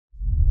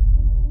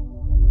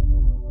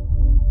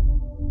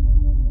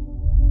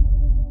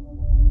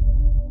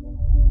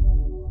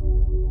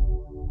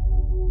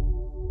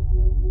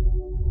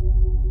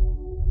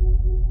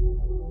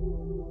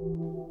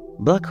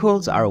Black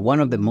holes are one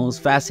of the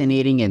most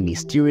fascinating and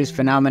mysterious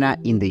phenomena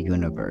in the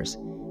universe.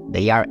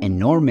 They are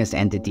enormous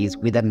entities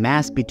with a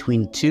mass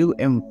between 2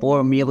 and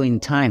 4 million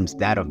times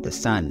that of the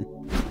Sun,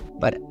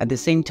 but at the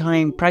same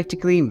time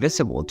practically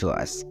invisible to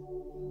us.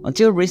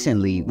 Until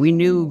recently, we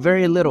knew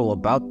very little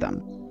about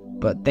them,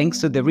 but thanks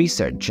to the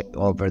research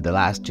over the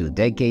last 2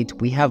 decades,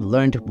 we have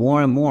learned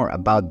more and more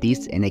about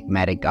these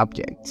enigmatic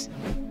objects.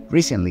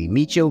 Recently,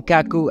 Michio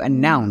Kaku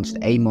announced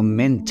a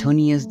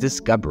momentous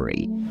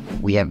discovery.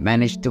 We have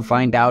managed to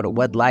find out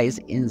what lies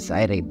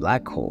inside a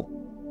black hole.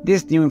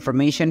 This new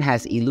information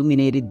has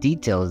illuminated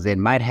details that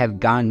might have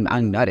gone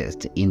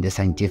unnoticed in the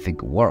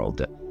scientific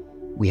world.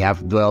 We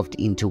have delved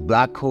into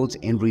black holes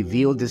and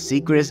revealed the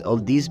secrets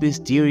of these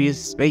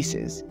mysterious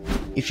spaces.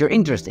 If you're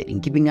interested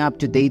in keeping up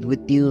to date with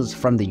news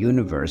from the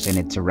universe and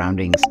its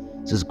surroundings,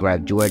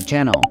 subscribe to our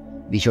channel.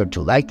 Be sure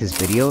to like this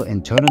video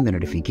and turn on the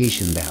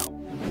notification bell.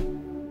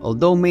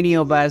 Although many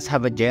of us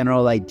have a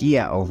general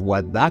idea of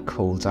what black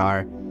holes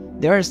are,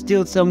 there are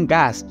still some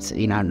gaps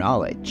in our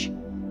knowledge.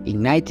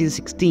 In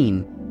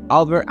 1916,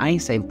 Albert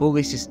Einstein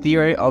published his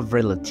theory of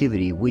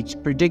relativity,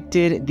 which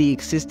predicted the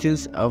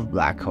existence of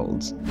black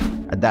holes.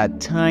 At that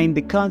time,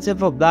 the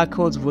concept of black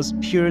holes was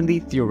purely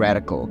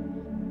theoretical.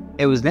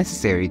 It was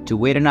necessary to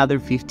wait another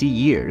 50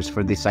 years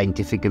for the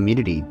scientific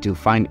community to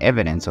find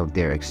evidence of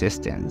their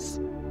existence.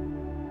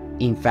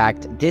 In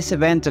fact, this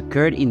event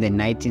occurred in the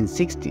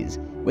 1960s,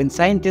 when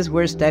scientists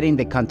were studying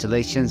the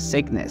constellation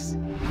Cygnus.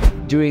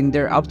 During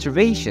their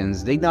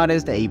observations, they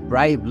noticed a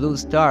bright blue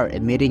star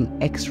emitting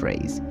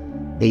X-rays.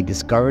 They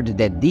discovered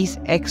that these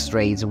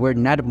X-rays were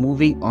not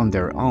moving on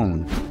their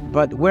own,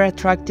 but were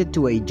attracted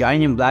to a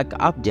giant black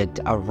object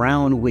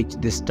around which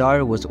the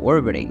star was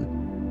orbiting.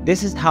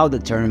 This is how the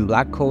term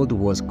black hole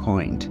was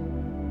coined.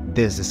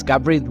 This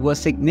discovery was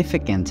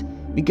significant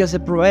because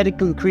it provided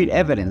concrete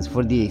evidence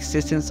for the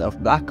existence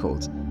of black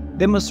holes,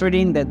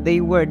 demonstrating that they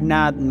were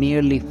not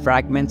merely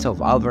fragments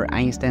of Albert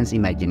Einstein's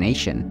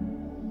imagination.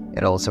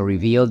 It also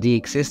revealed the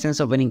existence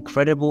of an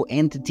incredible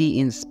entity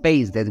in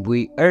space that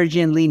we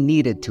urgently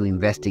needed to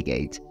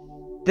investigate.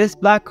 This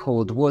black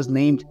hole was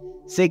named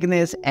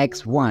Cygnus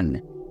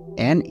X1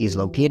 and is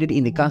located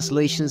in the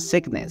constellation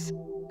Cygnus,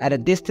 at a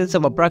distance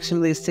of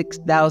approximately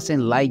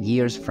 6,000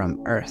 light-years from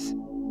Earth.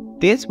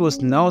 This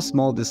was no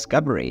small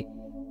discovery,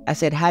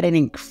 as it had an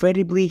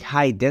incredibly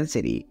high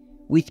density,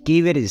 which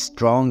gave it a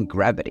strong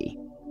gravity.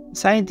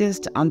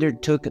 Scientists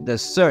undertook the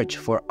search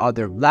for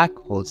other black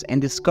holes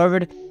and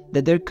discovered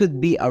that there could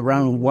be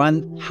around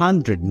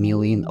 100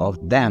 million of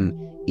them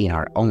in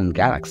our own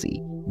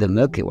galaxy, the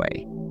Milky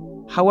Way.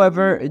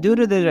 However, due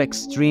to the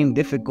extreme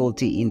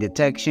difficulty in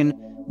detection,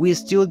 we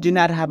still do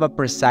not have a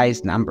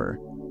precise number.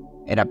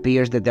 It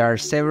appears that there are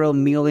several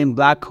million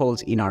black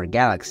holes in our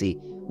galaxy,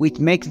 which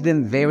makes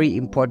them very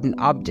important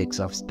objects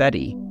of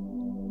study.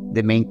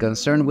 The main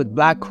concern with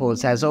black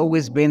holes has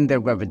always been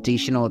their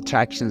gravitational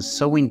attraction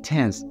so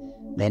intense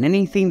that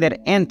anything that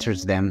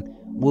enters them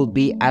will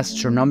be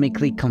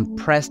astronomically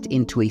compressed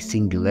into a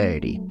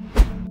singularity.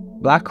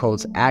 Black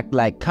holes act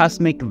like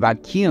cosmic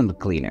vacuum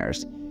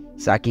cleaners,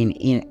 sucking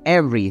in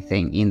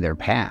everything in their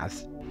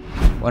path.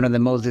 One of the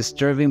most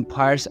disturbing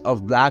parts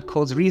of black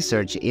holes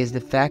research is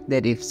the fact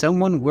that if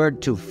someone were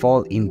to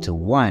fall into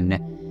one,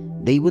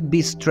 they would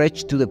be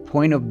stretched to the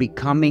point of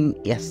becoming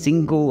a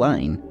single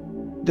line.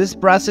 This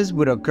process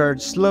would occur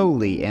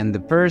slowly and the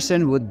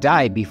person would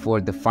die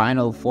before the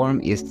final form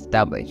is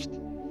established.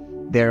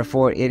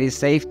 Therefore, it is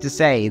safe to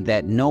say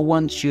that no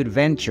one should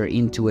venture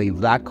into a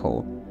black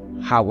hole.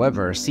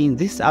 However, since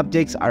these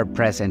objects are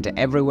present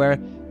everywhere,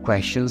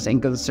 questions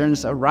and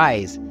concerns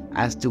arise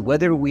as to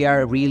whether we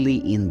are really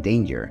in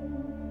danger.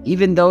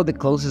 Even though the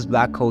closest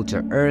black hole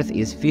to Earth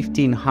is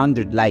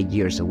 1,500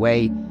 light-years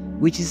away,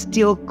 which is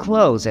still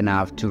close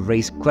enough to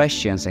raise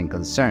questions and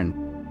concern.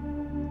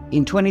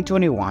 In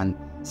 2021,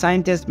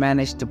 scientists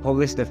managed to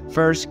publish the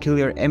first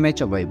clear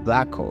image of a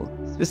black hole,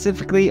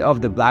 specifically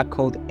of the black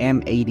hole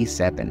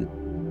M87.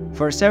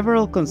 For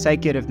several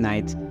consecutive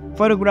nights,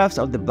 photographs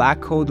of the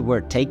black hole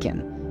were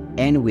taken,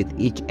 and with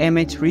each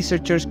image,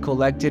 researchers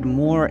collected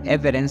more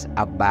evidence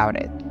about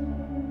it.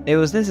 It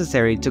was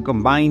necessary to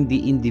combine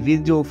the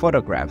individual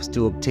photographs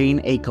to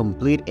obtain a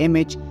complete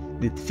image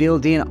that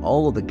filled in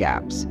all the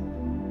gaps.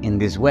 In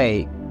this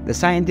way, the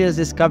scientists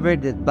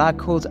discovered that black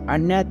holes are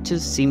not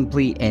just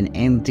simply an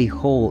empty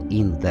hole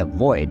in the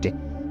void,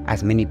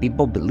 as many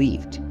people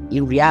believed.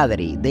 In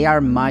reality, they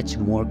are much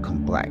more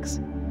complex.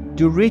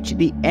 To reach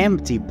the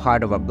empty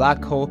part of a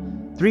black hole,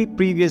 3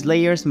 previous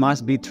layers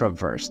must be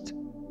traversed.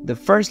 The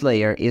first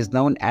layer is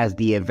known as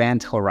the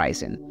event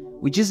horizon,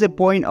 which is the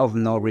point of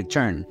no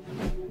return.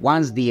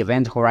 Once the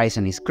event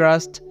horizon is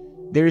crossed,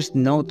 there is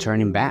no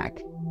turning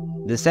back.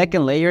 The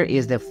second layer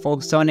is the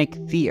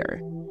photonic sphere,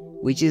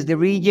 which is the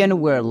region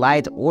where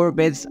light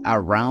orbits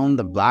around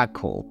the black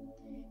hole.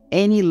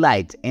 Any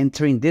light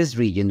entering this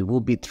region will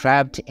be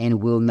trapped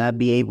and will not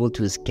be able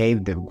to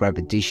escape the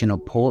gravitational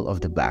pull of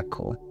the black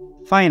hole.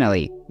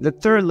 Finally, the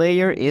third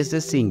layer is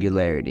the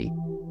singularity.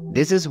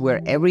 This is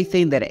where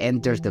everything that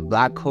enters the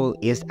black hole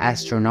is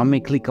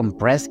astronomically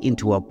compressed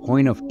into a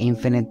point of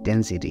infinite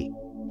density.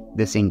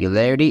 The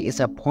singularity is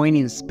a point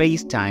in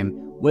space-time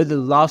where the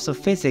laws of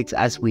physics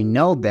as we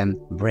know them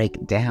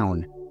break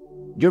down.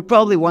 You're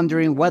probably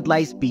wondering what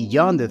lies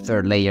beyond the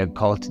third layer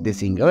called the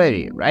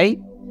singularity, right?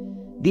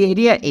 The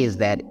idea is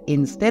that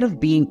instead of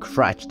being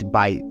crushed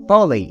by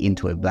falling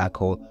into a black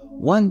hole,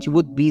 one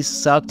would be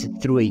sucked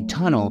through a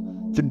tunnel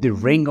through the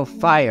ring of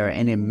fire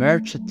and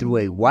emerge through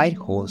a white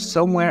hole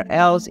somewhere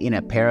else in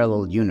a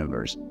parallel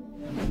universe.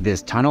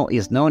 This tunnel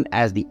is known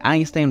as the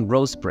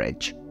Einstein-Rosse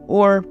bridge,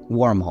 or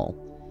wormhole.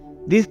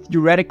 This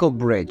theoretical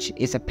bridge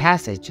is a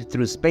passage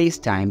through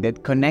space-time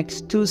that connects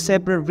two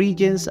separate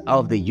regions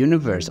of the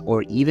universe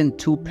or even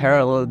two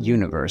parallel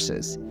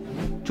universes.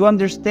 To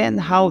understand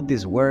how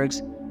this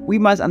works, we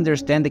must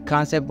understand the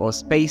concept of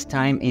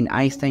space-time in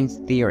Einstein's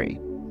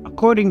theory.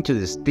 According to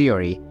this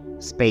theory,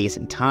 space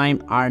and time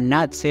are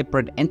not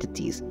separate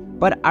entities,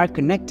 but are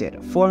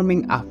connected,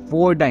 forming a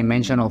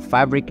four-dimensional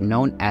fabric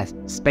known as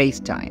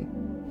space-time.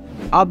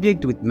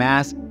 Objects with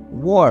mass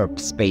warp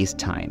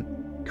space-time,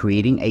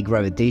 creating a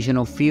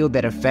gravitational field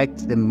that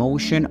affects the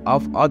motion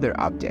of other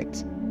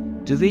objects.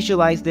 To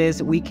visualize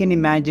this, we can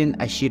imagine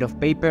a sheet of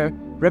paper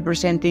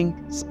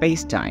representing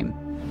space-time.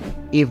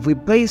 If we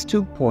place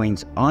 2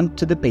 points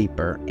onto the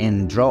paper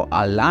and draw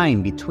a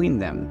line between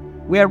them,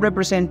 we are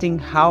representing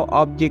how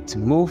objects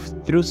move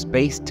through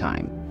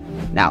space-time.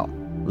 Now,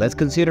 let's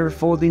consider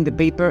folding the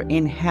paper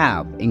in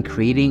half and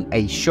creating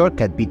a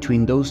shortcut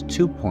between those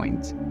 2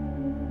 points.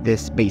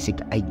 This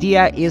basic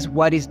idea is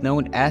what is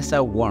known as a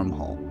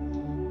wormhole.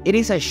 It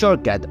is a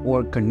shortcut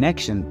or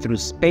connection through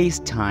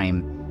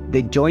space-time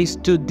that joins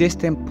two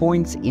distant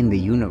points in the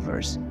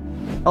universe.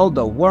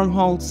 Although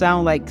wormholes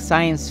sound like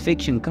science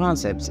fiction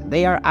concepts,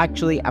 they are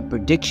actually a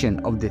prediction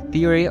of the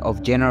theory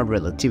of general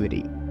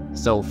relativity.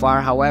 So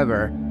far,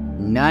 however,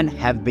 none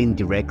have been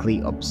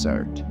directly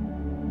observed.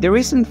 The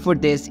reason for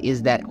this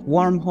is that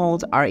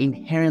wormholes are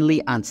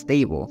inherently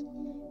unstable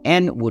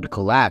and would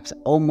collapse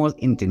almost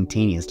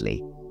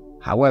instantaneously.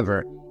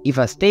 However, if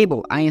a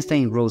stable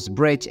Einstein-Rosse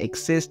bridge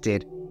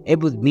existed, it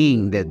would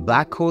mean that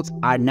black holes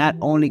are not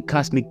only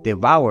cosmic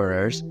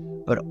devourers,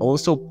 but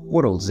also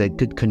portals that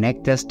could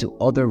connect us to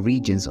other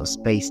regions of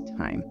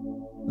space-time.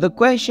 The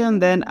question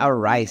then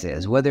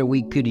arises whether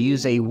we could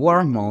use a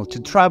wormhole to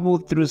travel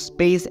through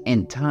space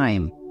and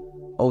time.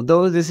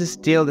 Although this is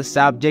still the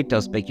subject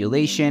of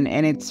speculation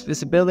and its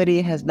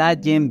feasibility has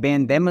not yet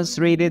been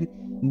demonstrated,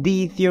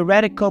 the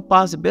theoretical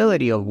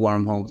possibility of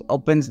wormholes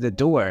opens the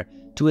door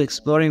to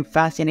exploring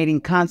fascinating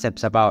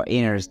concepts about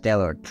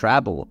interstellar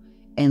travel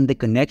and the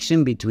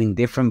connection between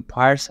different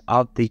parts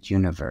of the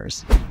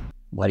universe.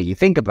 What do you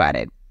think about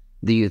it?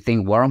 Do you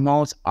think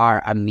wormholes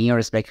are a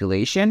mere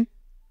speculation?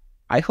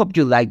 I hope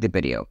you liked the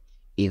video.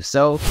 If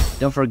so,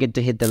 don't forget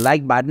to hit the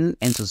like button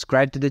and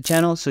subscribe to the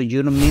channel so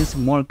you don't miss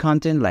more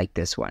content like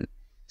this one.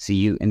 See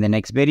you in the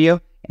next video,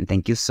 and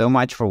thank you so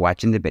much for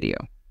watching the video.